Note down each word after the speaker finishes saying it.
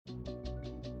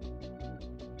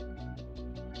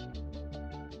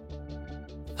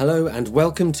Hello and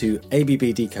welcome to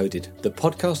ABB Decoded, the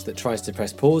podcast that tries to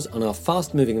press pause on our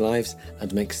fast-moving lives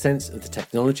and make sense of the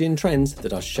technology and trends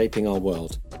that are shaping our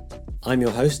world. I'm your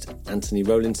host, Anthony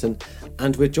Rowlinson,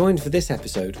 and we're joined for this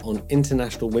episode on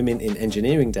International Women in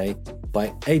Engineering Day by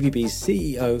ABB's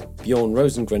CEO, Bjorn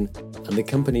Rosengren, and the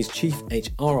company's Chief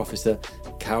HR Officer,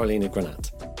 Carolina Granat.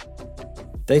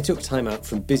 They took time out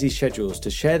from busy schedules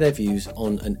to share their views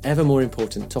on an ever more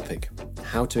important topic: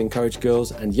 how to encourage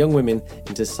girls and young women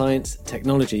into science,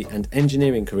 technology and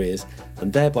engineering careers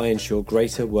and thereby ensure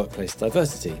greater workplace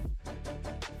diversity.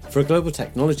 For a global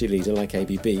technology leader like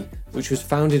ABB, which was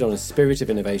founded on a spirit of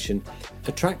innovation,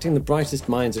 attracting the brightest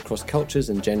minds across cultures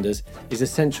and genders is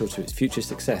essential to its future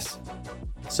success.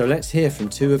 So let's hear from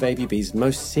two of ABB's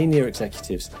most senior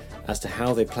executives as to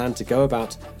how they plan to go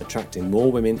about attracting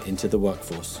more women into the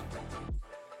workforce.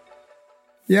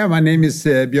 Yeah, my name is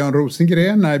Bjorn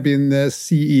Rosengren. I've been the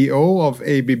CEO of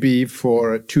ABB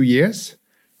for 2 years.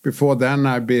 Before then,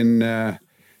 I've been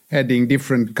heading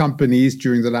different companies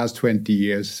during the last 20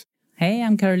 years. Hey,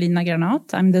 I'm Carolina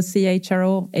Granat. I'm the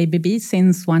CHRO of ABB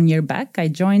since 1 year back. I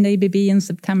joined ABB in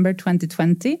September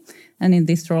 2020 and in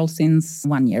this role since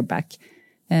 1 year back.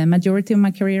 Majority of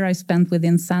my career I spent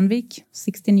within Sandvik,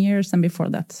 16 years, and before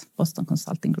that, Boston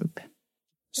Consulting Group.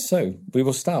 So we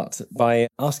will start by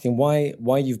asking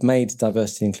why you've made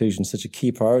diversity and inclusion such a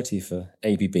key priority for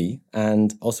ABB,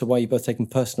 and also why you've both taken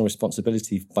personal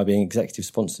responsibility by being executive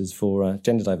sponsors for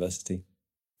gender diversity.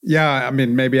 Yeah, I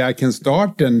mean, maybe I can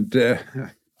start. And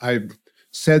I've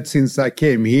said since I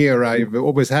came here, I've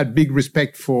always had big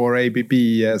respect for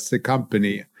ABB as a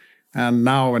company. And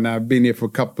now when I've been here for a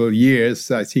couple of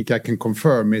years, I think I can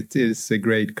confirm it is a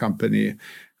great company.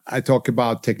 I talk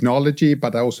about technology,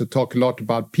 but I also talk a lot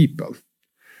about people.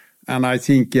 And I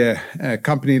think a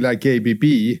company like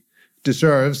ABB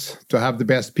deserves to have the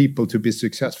best people to be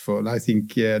successful. I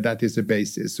think that is the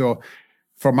basis. So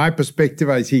from my perspective,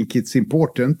 I think it's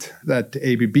important that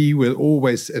ABB will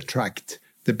always attract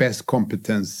the best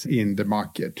competence in the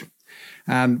market.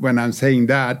 And when I'm saying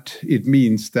that, it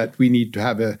means that we need to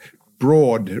have a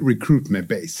broad recruitment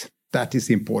base. That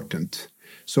is important.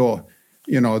 So,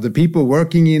 the people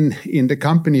working in the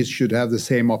companies should have the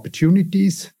same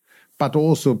opportunities, but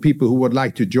also people who would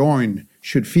like to join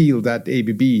should feel that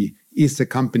ABB is a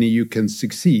company you can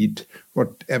succeed,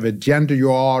 whatever gender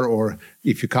you are, or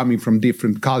if you're coming from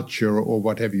different culture or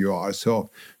whatever you are.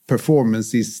 So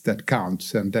performance is that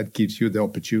counts, and that gives you the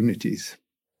opportunities.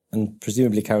 And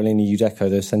presumably, Carolina, you'd echo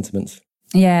those sentiments.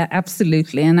 Yeah,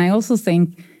 absolutely. And I also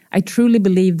think I truly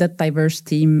believe that diverse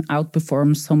team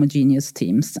outperforms homogeneous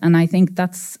teams. And I think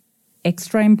that's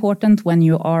extra important when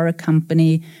you are a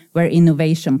company where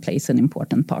innovation plays an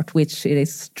important part, which it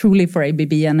is truly for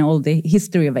ABB and all the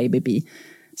history of ABB.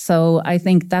 So I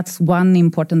think that's one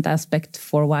important aspect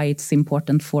for why it's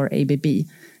important for ABB.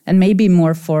 And maybe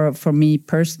more for me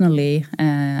personally,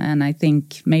 and I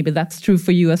think maybe that's true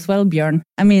for you as well, Bjorn.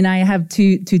 I mean, I have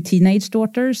two teenage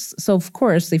daughters. So, of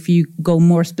course, if you go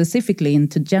more specifically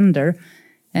into gender,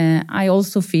 I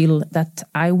also feel that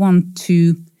I want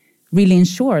to really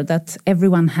ensure that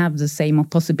everyone have the same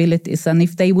possibilities. And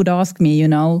if they would ask me,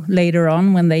 later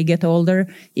on when they get older,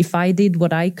 if I did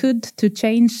what I could to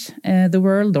change the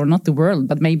world, or not the world,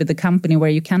 but maybe the company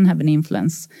where you can have an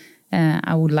influence,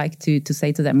 I would like to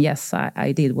say to them, yes,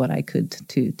 I did what I could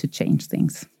to change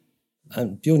things.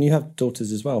 And Bjorn, you have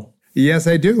daughters as well. Yes,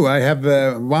 I do. I have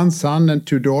one son and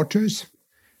 2 daughters,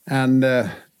 and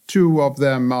 2 of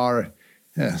them are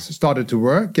started to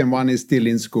work, and one is still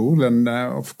in school. And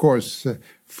of course,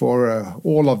 for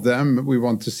all of them, we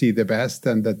want to see the best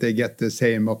and that they get the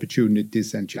same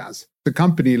opportunities and chance. A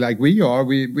company like we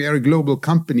are a global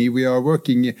company. We are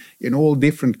working in all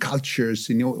different cultures,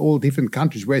 in all different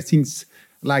countries, where things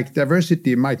like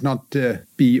diversity might not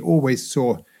be always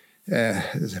so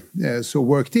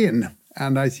worked in.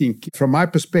 And I think from my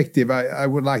perspective, I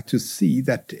would like to see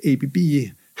that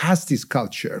ABB has this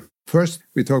culture. First,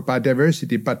 we talk about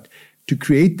diversity, but to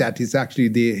create that is actually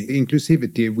the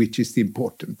inclusivity, which is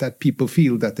important, that people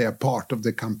feel that they are part of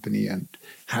the company and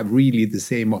have really the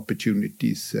same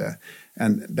opportunities.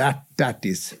 And that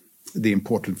is the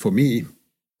important for me.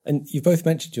 And you both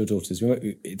mentioned your daughters.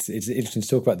 It's interesting to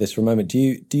talk about this for a moment. Do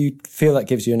you feel that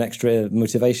gives you an extra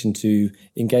motivation to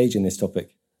engage in this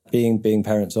topic, being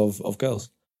parents of girls?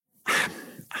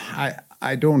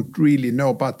 I don't really know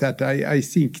about that. I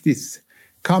think this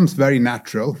comes very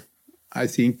natural. I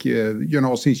think,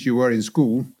 since you were in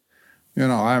school,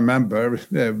 I remember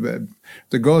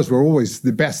the girls were always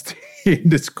the best in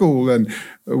the school, and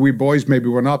we boys maybe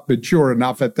were not mature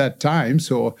enough at that time.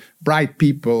 So bright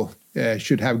people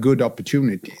should have good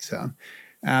opportunities.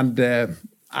 And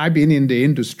I've been in the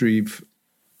industry,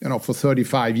 for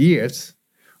 35 years,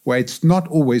 where it's not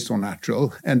always so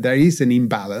natural, and there is an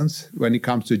imbalance when it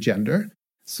comes to gender.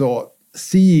 So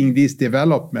seeing this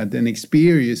development and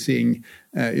experiencing,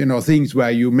 things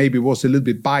where you maybe was a little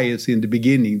bit biased in the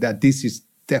beginning, that this is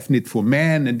definite for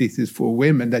men and this is for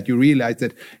women, that you realize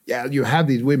that, you have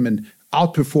these women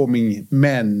outperforming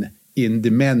men in the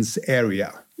men's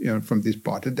area, from this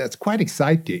part. And that's quite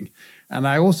exciting. And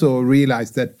I also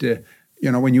realized that,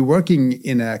 when you're working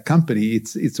in a company,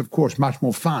 it's of course much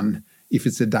more fun if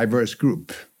it's a diverse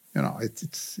group.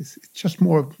 It's just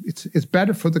more, it's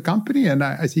better for the company. And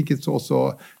I think it's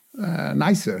also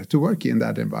nicer to work in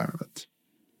that environment.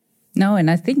 No,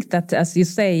 and I think that, as you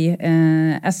say,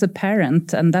 as a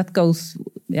parent, and that goes,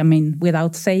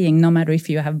 without saying, no matter if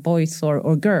you have boys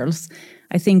or girls,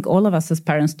 I think all of us as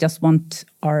parents just want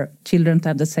our children to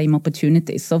have the same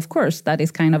opportunities. So, of course, that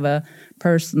is kind of a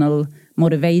personal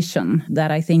motivation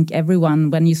that I think everyone,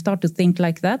 when you start to think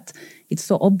like that, it's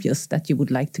so obvious that you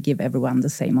would like to give everyone the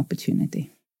same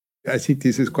opportunity. I think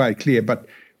this is quite clear, but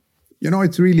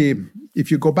it's really,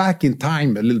 if you go back in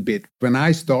time a little bit, when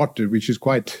I started, which is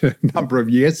quite a number of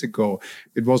years ago,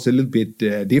 it was a little bit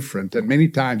different. And many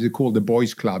times it's called the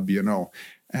boys' club,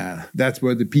 that's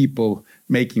where the people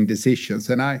making decisions.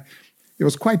 And it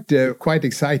was quite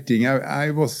exciting.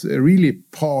 I was really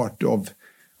part of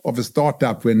a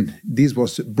startup when this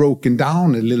was broken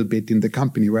down a little bit in the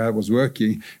company where I was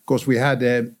working, because we had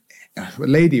a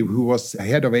lady who was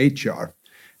head of HR.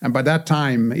 And by that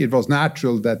time, it was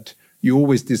natural that you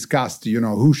always discussed,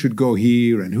 who should go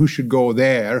here and who should go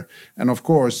there. And of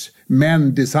course,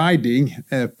 men deciding,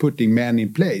 putting men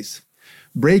in place.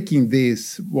 Breaking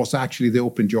this was actually the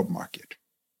open job market.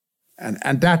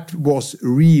 And that was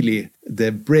really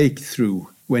the breakthrough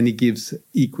when it gives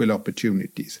equal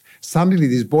opportunities. Suddenly,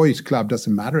 this boys' club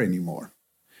doesn't matter anymore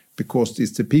because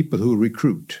it's the people who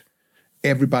recruit.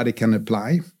 Everybody can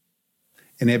apply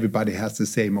and everybody has the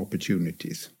same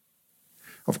opportunities.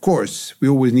 Of course, we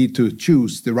always need to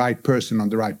choose the right person on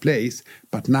the right place,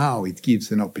 but now it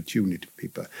gives an opportunity to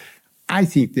people. I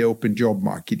think the open job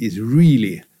market is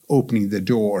really opening the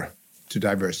door to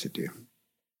diversity.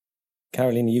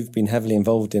 Carolina, you've been heavily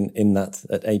involved in that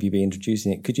at ABB,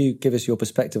 introducing it. Could you give us your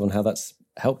perspective on how that's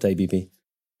helped ABB?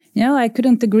 I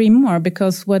couldn't agree more,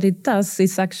 because what it does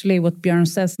is actually what Björn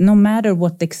says. No matter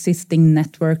what existing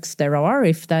networks there are,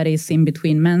 if that is in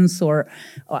between men's or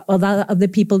other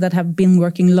people that have been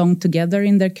working long together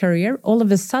in their career, all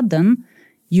of a sudden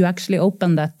you actually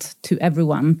open that to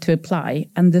everyone to apply.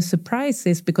 And the surprise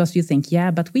is because you think,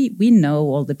 but we know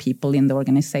all the people in the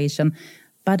organization.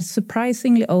 But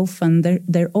surprisingly often,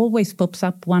 there always pops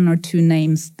up one or two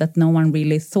names that no one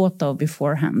really thought of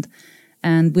beforehand.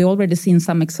 And we already seen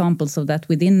some examples of that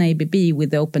within ABB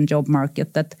with the open job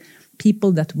market, that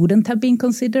people that wouldn't have been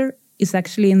considered is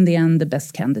actually in the end the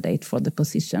best candidate for the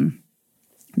position.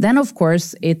 Then, of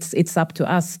course, it's up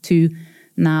to us to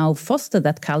now foster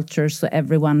that culture so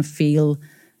everyone feel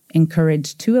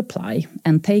encouraged to apply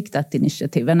and take that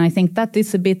initiative. And I think that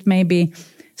is a bit maybe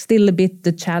still a bit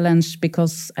the challenge,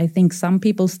 because I think some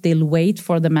people still wait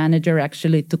for the manager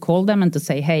actually to call them and to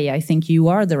say, hey, I think you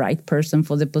are the right person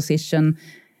for the position.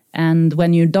 And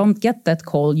when you don't get that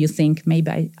call, you think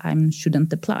maybe I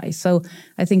shouldn't apply. So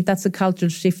I think that's a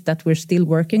cultural shift that we're still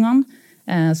working on.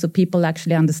 So people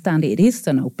actually understand it is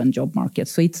an open job market.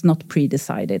 So it's not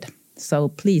pre-decided. So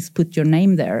please put your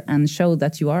name there and show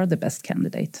that you are the best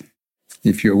candidate.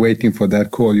 If you're waiting for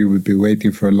that call, you would be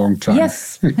waiting for a long time.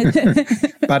 Yes.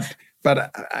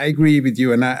 But I agree with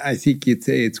you, and I think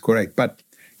it's correct. But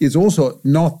it's also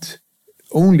not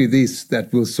only this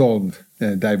that will solve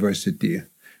diversity,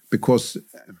 because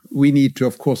we need to,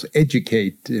 of course,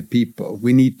 educate people.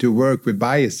 We need to work with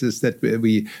biases that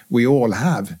we all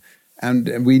have.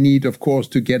 And we need, of course,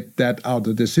 to get that out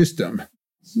of the system.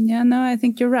 Yeah, no, I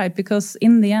think you're right, because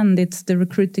in the end, it's the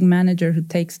recruiting manager who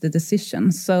takes the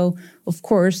decision. So, of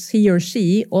course, he or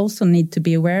she also need to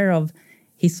be aware of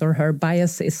his or her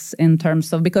biases in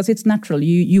terms of, because it's natural.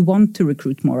 You want to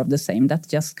recruit more of the same. That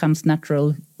just comes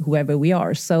natural, whoever we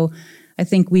are. So I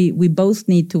think we both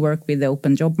need to work with the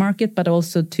open job market, but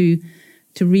also to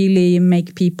really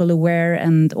make people aware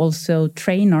and also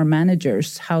train our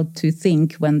managers how to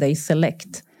think when they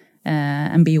select.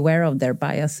 And be aware of their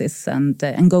biases and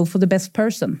go for the best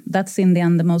person. That's in the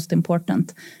end the most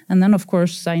important. And then, of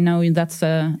course, I know that's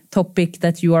a topic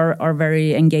that you are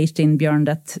very engaged in, Björn,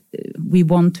 that we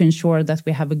want to ensure that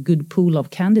we have a good pool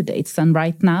of candidates. And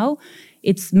right now,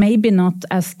 it's maybe not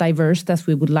as diverse as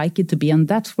we would like it to be. And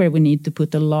that's where we need to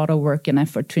put a lot of work and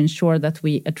effort to ensure that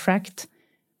we attract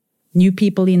new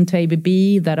people into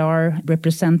ABB that are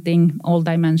representing all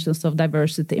dimensions of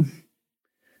diversity.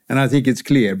 And I think it's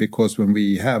clear because when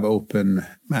we have open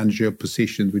manager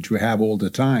positions, which we have all the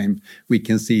time, we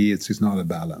can see it's not a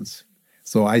balance.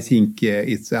 So I think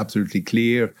it's absolutely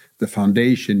clear the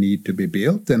foundation need to be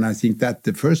built. And I think that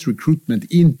the first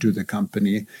recruitment into the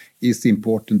company is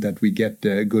important that we get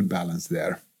a good balance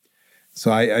there.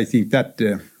 So I think that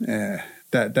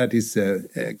that is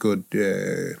a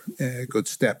good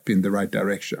step in the right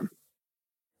direction.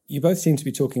 You both seem to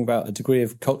be talking about a degree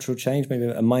of cultural change, maybe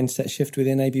a mindset shift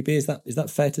within ABB. Is that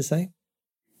fair to say?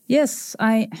 Yes,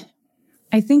 I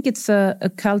think it's a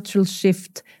cultural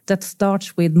shift that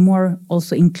starts with more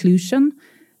also inclusion.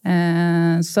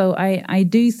 So I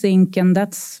do think, and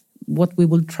that's what we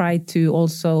will try to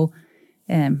also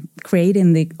create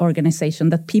in the organization,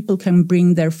 that people can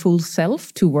bring their full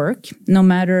self to work, no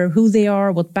matter who they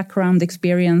are, what background,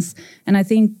 experience. And I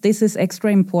think this is extra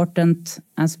important,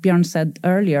 as Björn said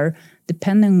earlier,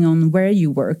 depending on where you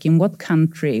work, in what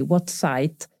country, what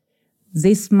site.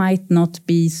 This might not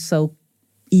be so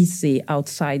easy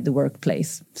outside the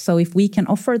workplace. So if we can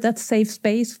offer that safe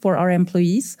space for our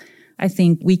employees, I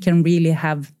think we can really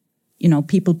have,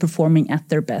 people performing at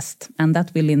their best. And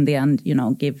that will in the end,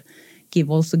 give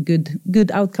also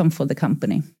good outcome for the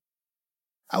company.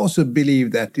 I also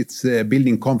believe that it's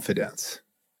building confidence.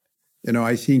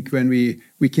 I think when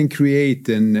we can create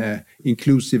an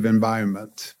inclusive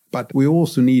environment, but we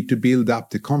also need to build up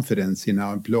the confidence in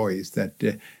our employees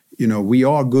that we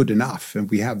are good enough and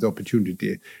we have the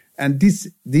opportunity. And this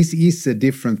is a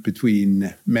difference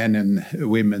between men and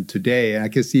women today. I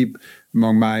can see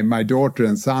among my daughter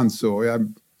and son. So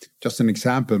just an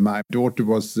example, my daughter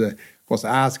was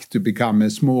asked to become a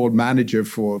small manager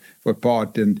for a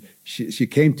part, and she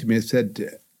came to me and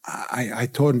said, I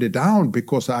turned it down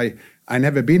because I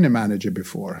never been a manager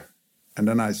before. And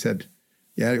then I said,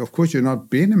 yeah, of course you're not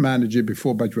been a manager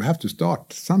before, but you have to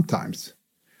start sometimes.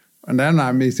 And then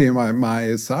I'm seeing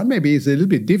my son, maybe he's a little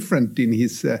bit different in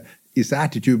his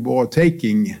attitude or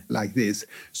taking like this.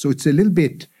 So it's a little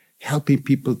bit helping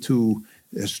people to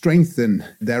strengthen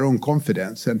their own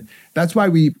confidence. And that's why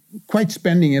we quite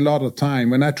spending a lot of time.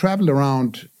 When I travel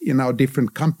around in our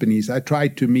different companies, I try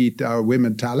to meet our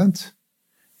women talent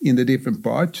in the different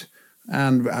parts.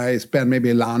 And I spend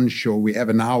maybe lunch or we have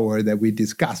an hour that we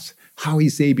discuss how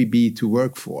is ABB to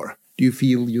work for. Do you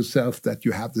feel yourself that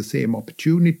you have the same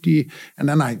opportunity? And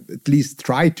then I at least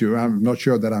try to, I'm not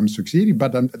sure that I'm succeeding,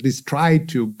 but I'm at least try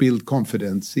to build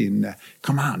confidence in,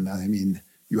 come on,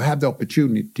 you have the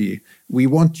opportunity. We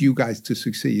want you guys to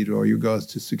succeed or you girls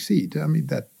to succeed.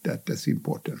 That's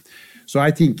important. So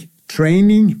I think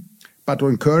training, but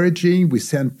encouraging. We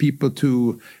send people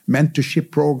to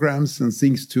mentorship programs and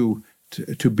things to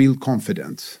build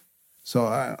confidence. So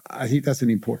I think that's an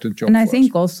important job. And I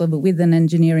think also with an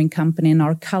engineering company in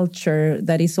our culture,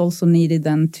 that is also needed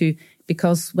then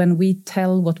because when we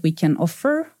tell what we can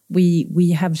offer,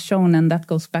 we have shown, and that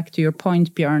goes back to your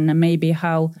point, Björn, and maybe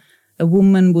how a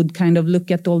woman would kind of look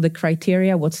at all the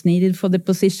criteria, what's needed for the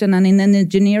position. And in an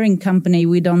engineering company,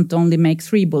 we don't only make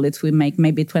 3 bullets, we make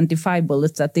maybe 25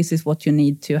 bullets, that this is what you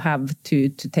need to have to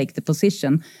take the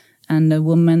position. And a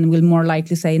woman will more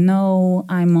likely say, no,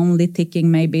 I'm only ticking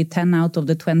maybe 10 out of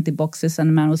the 20 boxes. And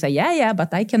a man will say, yeah,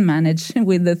 but I can manage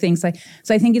with the things.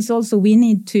 So I think it's also, we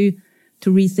need to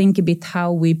rethink a bit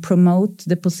how we promote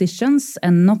the positions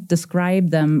and not describe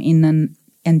them in an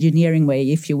engineering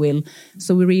way, if you will.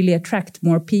 So we really attract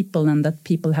more people and that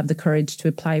people have the courage to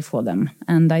apply for them.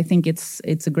 And I think it's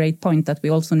a great point that we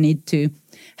also need to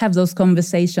have those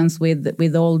conversations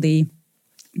with all the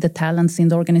talents in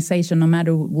the organization, no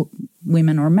matter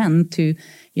women or men, to,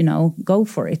 go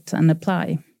for it and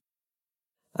apply.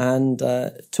 And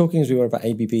talking as we were about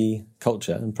ABB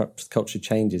culture and perhaps culture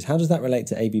changes, how does that relate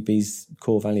to ABB's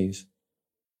core values?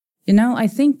 I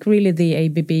think really the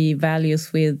ABB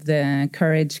values with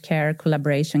courage, care,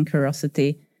 collaboration,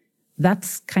 curiosity,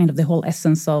 that's kind of the whole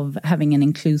essence of having an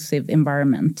inclusive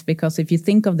environment. Because if you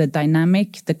think of the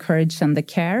dynamic, the courage and the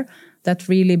care, that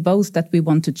really both that we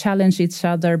want to challenge each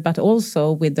other, but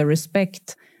also with the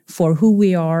respect for who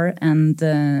we are and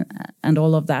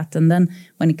all of that. And then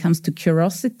when it comes to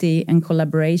curiosity and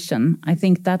collaboration, I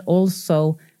think that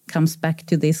also comes back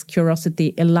to this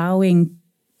curiosity, allowing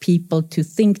people to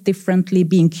think differently,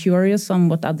 being curious on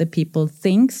what other people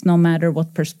think, no matter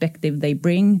what perspective they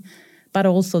bring, but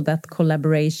also that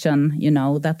collaboration,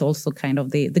 that also kind of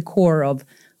the core of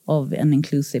an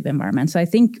inclusive environment. So I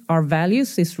think our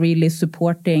values is really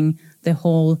supporting the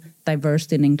whole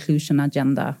diversity and inclusion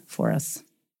agenda for us.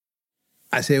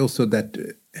 I say also that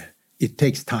it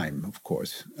takes time, of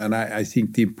course. And I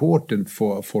think the important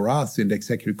for us in the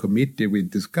executive committee, we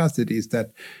discussed it, is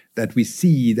that we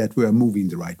see that we are moving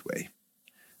the right way.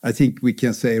 I think we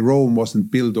can say Rome wasn't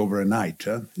built overnight.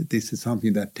 This is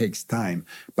something that takes time.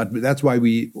 But that's why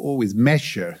we always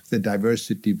measure the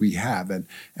diversity we have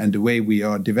and the way we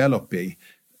are developing.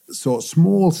 So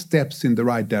small steps in the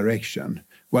right direction,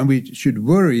 when we should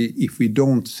worry if we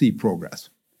don't see progress.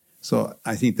 So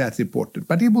I think that's important.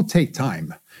 But it will take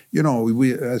time.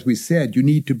 As we said, you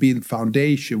need to build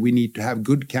foundation. We need to have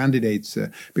good candidates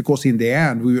because in the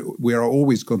end, we are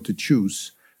always going to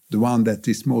choose the one that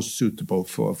is most suitable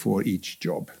for each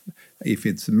job. If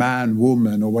it's man,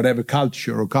 woman, or whatever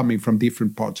culture, or coming from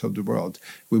different parts of the world,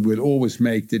 we will always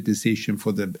make the decision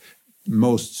for the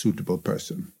most suitable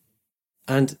person.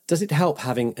 And does it help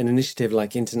having an initiative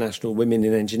like International Women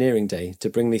in Engineering Day to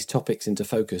bring these topics into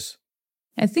focus?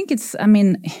 I think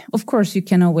of course you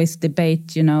can always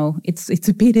debate, it's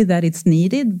a pity that it's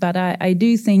needed, but I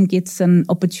do think it's an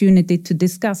opportunity to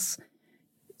discuss,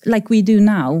 like we do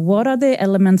now, what are the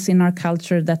elements in our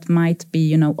culture that might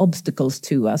be, obstacles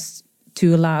to us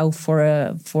to allow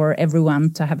for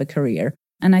everyone to have a career.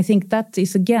 And I think that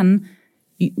is, again,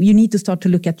 you need to start to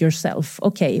look at yourself.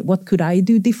 Okay, what could I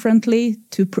do differently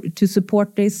to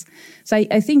support this? So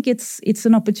I think it's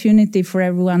an opportunity for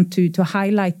everyone to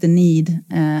highlight the need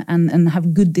and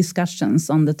have good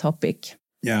discussions on the topic.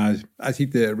 Yeah, I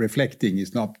think the reflecting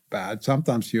is not bad.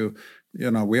 Sometimes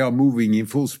we are moving in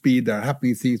full speed. There are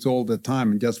happening things all the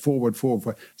time, and just forward.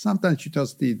 Sometimes you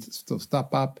just need to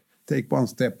stop up, take one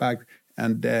step back,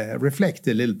 and reflect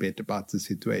a little bit about the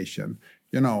situation.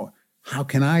 How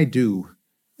can I do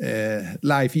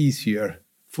life easier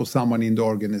for someone in the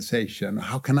organization?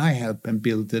 How can I help and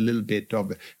build a little bit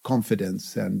of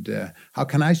confidence? And how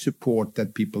can I support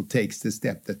that people take the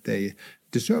step that they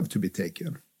deserve to be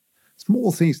taken?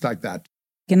 Small things like that.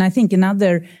 And I think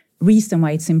another reason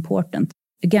why it's important,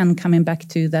 again, coming back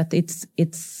to that,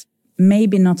 it's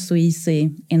maybe not so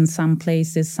easy in some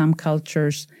places, some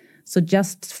cultures. So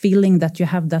just feeling that you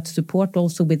have that support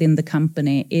also within the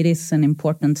company, it is an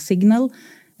important signal.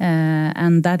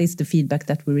 And that is the feedback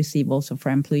that we receive also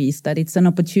for employees, that it's an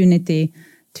opportunity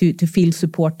to feel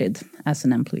supported as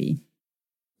an employee.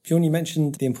 Björn, you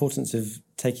mentioned the importance of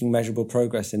taking measurable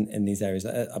progress in these areas.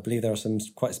 I believe there are some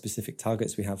quite specific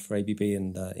targets we have for ABB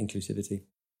and inclusivity.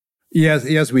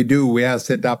 Yes, we do. We have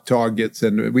set up targets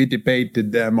and we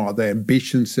debated them. Are they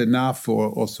ambitious enough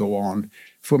or so on?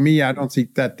 For me, I don't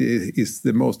think that is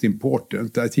the most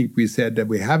important. I think we said that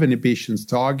we have an ambitious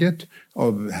target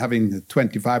of having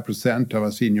 25% of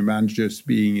our senior managers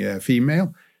being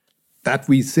female. That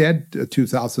we said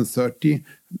 2030.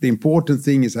 The important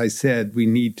thing is, I said, we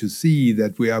need to see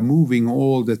that we are moving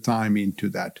all the time into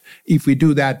that. If we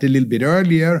do that a little bit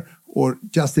earlier or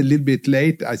just a little bit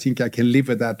late, I think I can live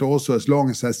with that also, as long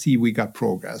as I see we got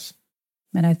progress.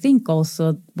 And I think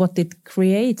also what it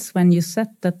creates when you set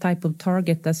that type of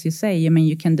target, as you say,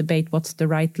 you can debate what's the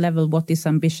right level, what is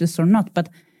ambitious or not. But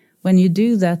when you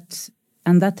do that,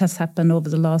 and that has happened over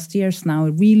the last years now,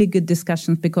 really good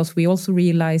discussions, because we also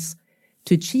realize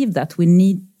to achieve that, we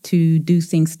need to do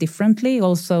things differently.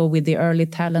 Also with the early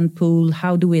talent pool,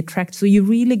 how do we attract? So you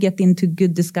really get into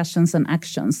good discussions and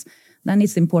actions. Then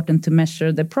it's important to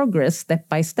measure the progress step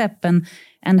by step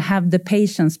and have the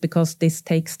patience, because this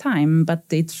takes time. But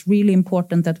it's really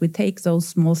important that we take those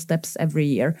small steps every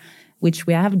year, which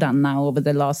we have done now over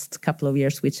the last couple of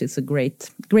years, which is a great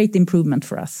improvement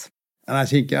for us. And I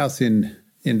think us in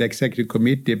the executive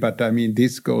committee, but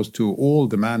this goes to all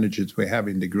the managers we have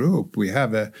in the group. We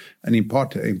have an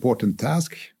important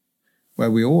task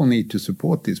where we all need to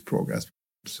support this progress.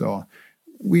 So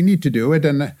we need to do it.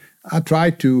 And I try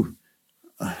to,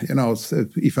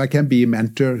 if I can be a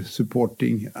mentor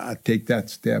supporting, I take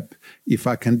that step. If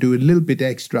I can do a little bit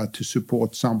extra to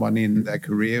support someone in their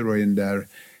career or in their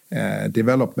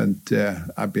development,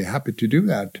 I'd be happy to do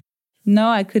that. No,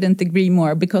 I couldn't agree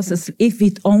more, because if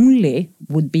it only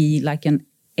would be like an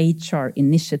HR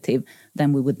initiative,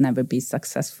 then we would never be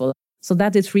successful. So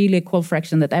that is really a call for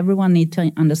action, that everyone needs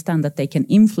to understand that they can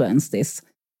influence this.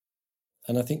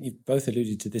 And I think you've both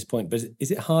alluded to this point, but is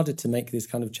it harder to make this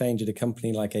kind of change at a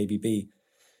company like ABB,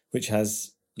 which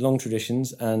has long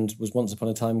traditions and was once upon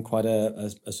a time quite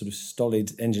a sort of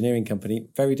stolid engineering company,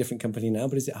 very different company now,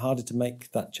 but is it harder to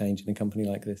make that change in a company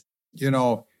like this?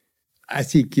 I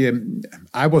think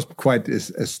I was quite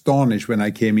astonished when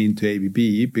I came into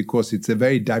ABB, because it's a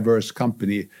very diverse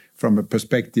company from a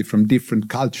perspective from different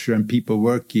culture and people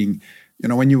working,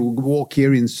 when you walk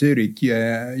here in Zurich,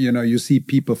 you see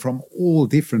people from all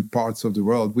different parts of the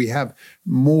world. We have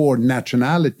more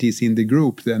nationalities in the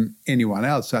group than anyone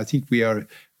else. So I think we are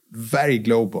very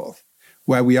global.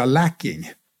 Where we are lacking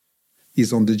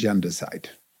is on the gender side.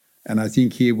 And I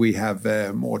think here we have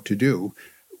more to do,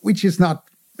 which is not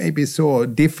maybe so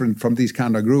different from this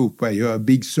kind of group where you have a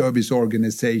big service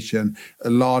organization, a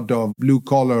lot of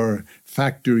blue-collar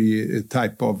factory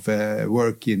type of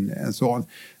work in and so on.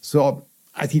 So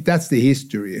I think that's the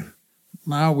history.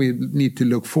 Now we need to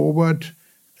look forward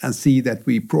and see that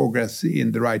we progress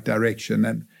in the right direction.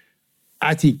 And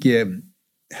I think,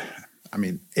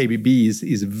 ABB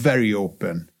is very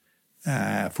open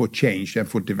for change and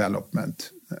for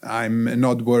development. I'm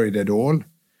not worried at all.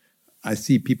 I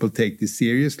see people take this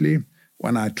seriously.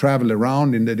 When I travel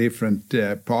around in the different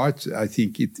parts, I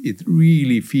think it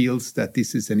really feels that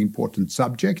this is an important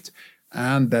subject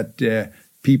and that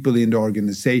people in the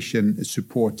organization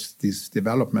support this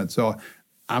development. So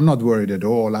I'm not worried at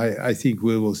all. I think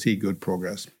we will see good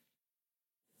progress.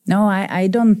 No, I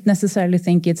don't necessarily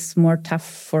think it's more tough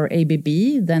for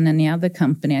ABB than any other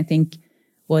company. I think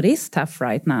what is tough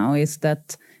right now is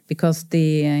that because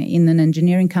in an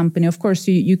engineering company, of course,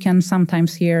 you can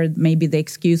sometimes hear maybe the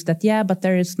excuse that, but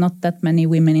there is not that many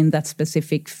women in that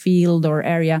specific field or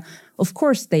area. Of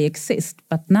course, they exist.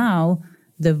 But now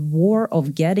the war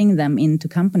of getting them into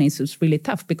companies is really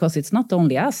tough because it's not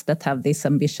only us that have this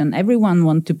ambition. Everyone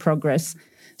wants to progress.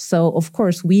 So, of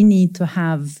course, we need to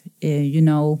have,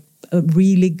 a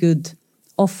really good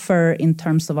offer in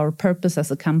terms of our purpose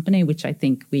as a company, which I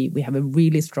think we have a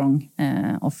really strong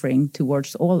offering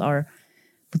towards all our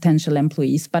potential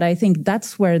employees. But I think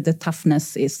that's where the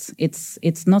toughness is.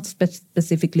 It's not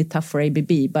specifically tough for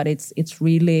ABB, but it's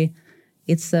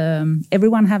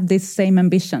everyone have this same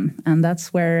ambition, and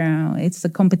that's where it's a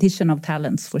competition of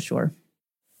talents for sure.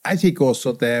 I think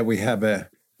also there we have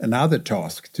another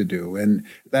task to do, and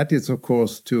that is, of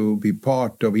course, to be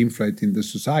part of influencing the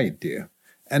society.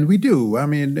 And we do. I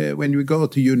mean, when we go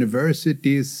to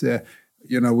universities,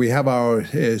 we have our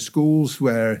schools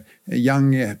where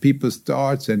young people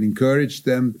start and encourage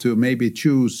them to maybe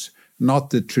choose not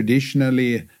the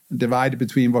traditionally divided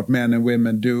between what men and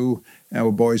women do,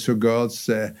 or boys or girls.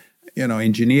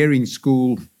 Engineering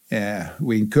school,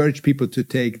 we encourage people to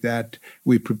take that.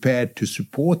 We're prepared to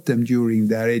support them during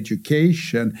their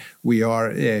education. We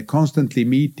are constantly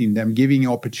meeting them, giving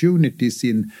opportunities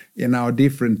in our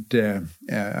different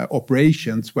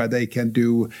operations where they can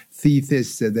do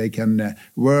thesis, they can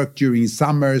work during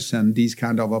summers, and these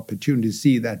kind of opportunities.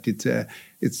 See that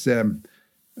it's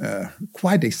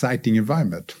quite exciting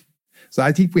environment. So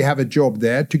I think we have a job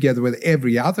there together with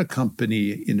every other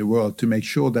company in the world to make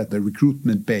sure that the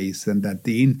recruitment base and that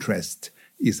the interest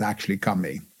is actually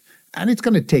coming. And it's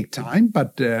going to take time,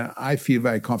 but I feel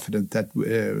very confident that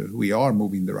we are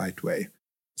moving the right way.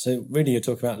 So really you're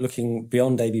talking about looking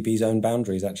beyond ABB's own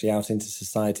boundaries, actually out into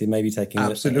society, maybe taking a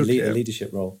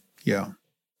leadership role. Yeah.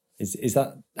 Is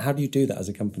that, how do you do that as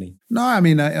a company? No, I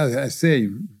mean, I say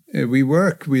we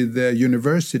work with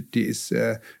universities.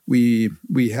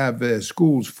 We have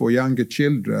schools for younger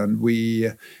children. We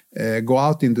go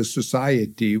out in the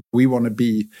society. We want to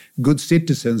be good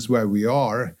citizens where we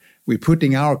are. We're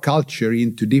putting our culture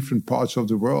into different parts of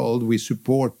the world. We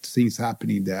support things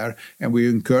happening there, and we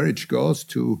encourage girls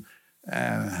to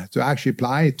actually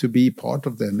apply to be part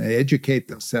of them, educate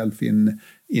themselves in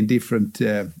different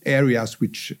areas,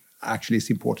 which actually is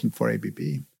important for ABB.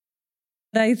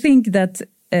 I think that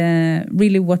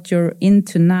really what you're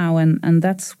into now, and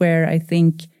that's where I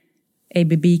think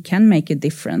ABB can make a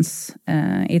difference.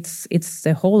 It's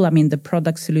the whole, the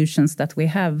product solutions that we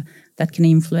have that can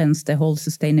influence the whole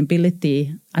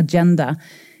sustainability agenda.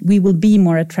 We will be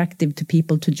more attractive to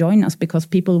people to join us because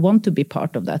people want to be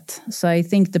part of that. So I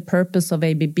think the purpose of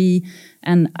ABB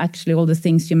and actually all the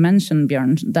things you mentioned,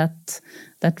 Björn,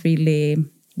 that really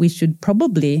we should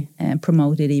probably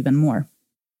promote it even more.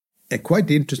 A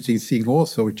quite interesting thing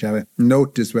also, which I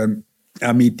noticed when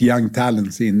I meet young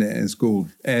talents in school,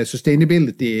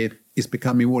 sustainability is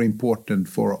becoming more important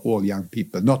for all young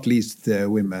people, not least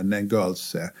women and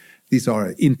girls. These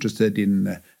are interested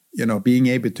in, being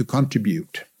able to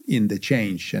contribute in the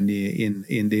change and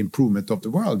in the improvement of the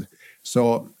world.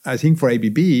 So I think for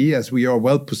ABB, as we are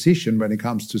well positioned when it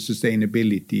comes to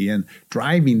sustainability and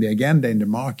driving the agenda in the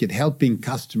market, helping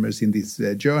customers in this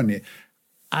journey,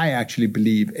 I actually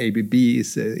believe ABB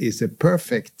is a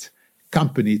perfect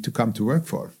company to come to work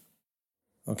for.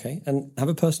 Okay, and I have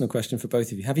a personal question for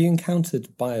both of you. Have you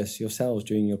encountered bias yourselves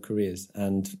during your careers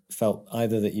and felt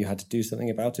either that you had to do something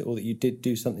about it or that you did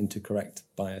do something to correct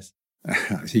bias?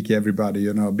 I think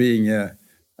everybody, being a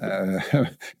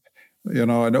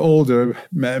an older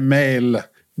male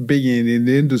being in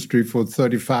the industry for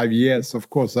 35 years. Of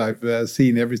course, I've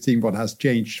seen everything what has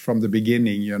changed from the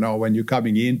beginning. When you're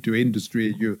coming into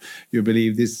industry, you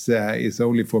believe this is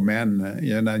only for men,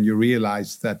 and you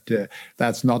realize that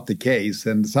that's not the case.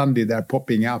 And suddenly they're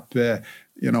popping up,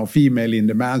 female in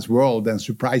the man's world and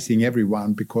surprising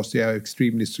everyone because they are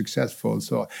extremely successful.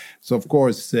 So of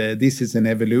course, this is an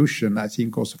evolution. I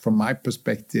think also from my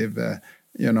perspective,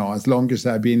 as long as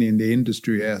I've been in the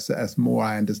industry, as more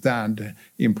I understand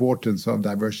the importance of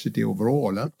diversity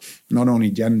overall, not only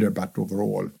gender, but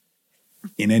overall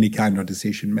in any kind of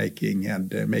decision making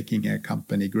and making a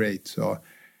company great. So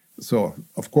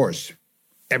of course,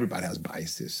 everybody has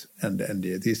biases, and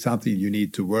it is something you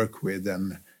need to work with,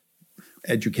 and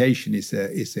education is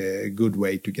a good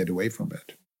way to get away from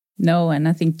it. No, and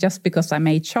I think just because I'm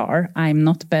HR, I'm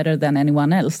not better than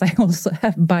anyone else. I also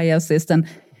have biases,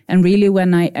 and really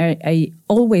when I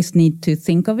always need to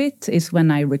think of it is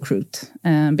when I recruit,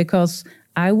 because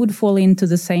I would fall into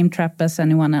the same trap as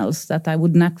anyone else, that I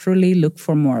would naturally look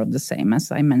for more of the same,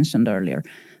 as I mentioned earlier.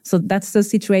 So that's the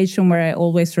situation where I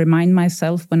always remind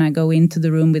myself when I go into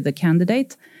the room with the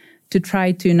candidate to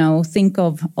try to, think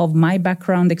of my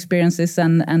background experiences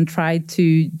and try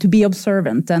to be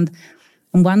observant. And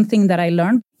one thing that I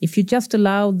learned, if you just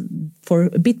allow for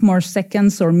a bit more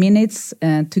seconds or minutes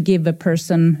to give a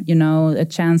person, a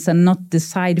chance and not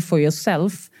decide for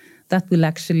yourself, that will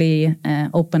actually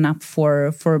open up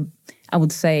for, I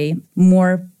would say,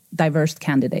 more diverse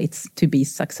candidates to be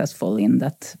successful in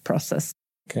that process.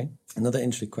 Okay. Another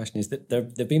interesting question is that there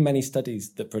have been many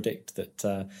studies that predict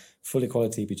that full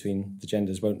equality between the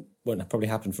genders won't probably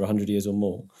happen for 100 years or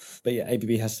more. But yeah,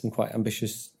 ABB has some quite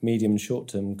ambitious medium and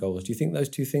short-term goals. Do you think those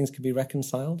two things could be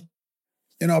reconciled?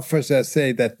 First I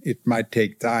say that it might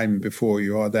take time before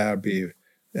you are there be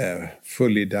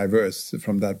fully diverse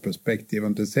from that perspective.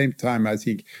 At the same time, I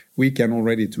think we can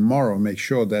already tomorrow make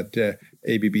sure that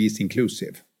ABB is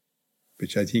inclusive,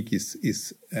 which I think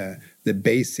is the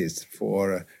basis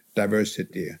for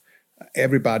diversity.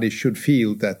 Everybody should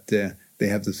feel that they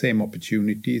have the same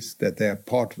opportunities, that they are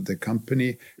part of the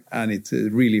company, and it's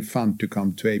really fun to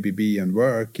come to ABB and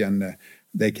work, and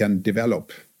they can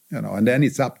develop. And then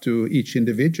it's up to each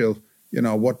individual.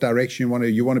 What direction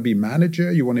you want to be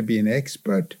manager, you want to be an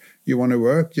expert, you want to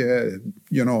work,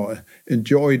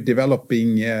 enjoy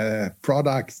developing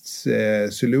products,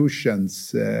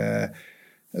 solutions,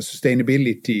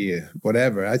 sustainability,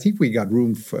 whatever. I think we got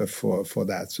room for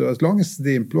that. So as long as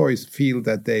the employees feel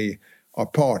that they are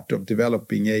part of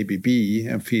developing ABB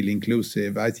and feel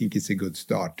inclusive, I think it's a good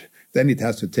start. Then it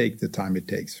has to take the time it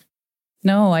takes.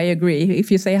 No, I agree.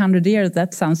 If you say 100 years,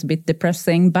 that sounds a bit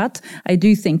depressing. But I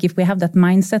do think if we have that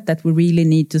mindset that we really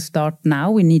need to start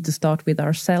now, we need to start with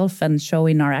ourselves and show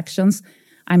in our actions.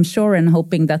 I'm sure and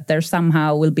hoping that there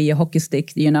somehow will be a hockey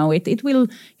stick. It will,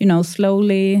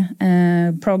 slowly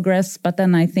progress. But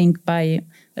then I think by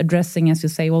addressing, as you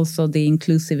say, also the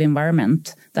inclusive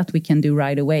environment, that we can do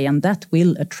right away. And that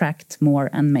will attract more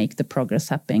and make the progress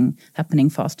happening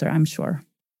faster, I'm sure.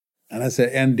 And as an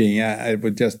ending, I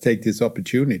would just take this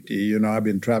opportunity. I've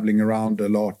been traveling around a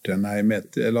lot, and I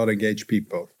met a lot of engaged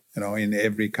people, in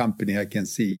every company I can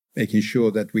see, making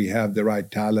sure that we have the right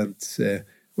talents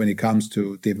when it comes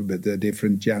to the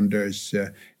different genders,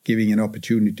 giving an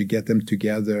opportunity to get them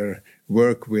together,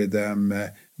 work with them,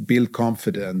 build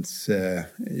confidence,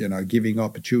 giving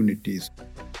opportunities.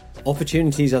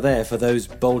 Opportunities are there for those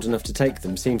bold enough to take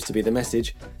them, seems to be the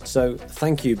message. So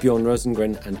thank you, Björn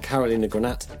Rosengren and Carolina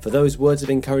Granat, for those words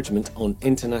of encouragement on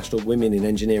International Women in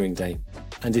Engineering Day.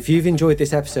 And if you've enjoyed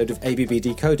this episode of ABB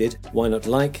Decoded, why not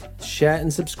like, share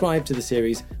and subscribe to the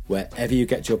series wherever you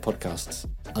get your podcasts.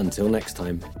 Until next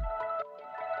time.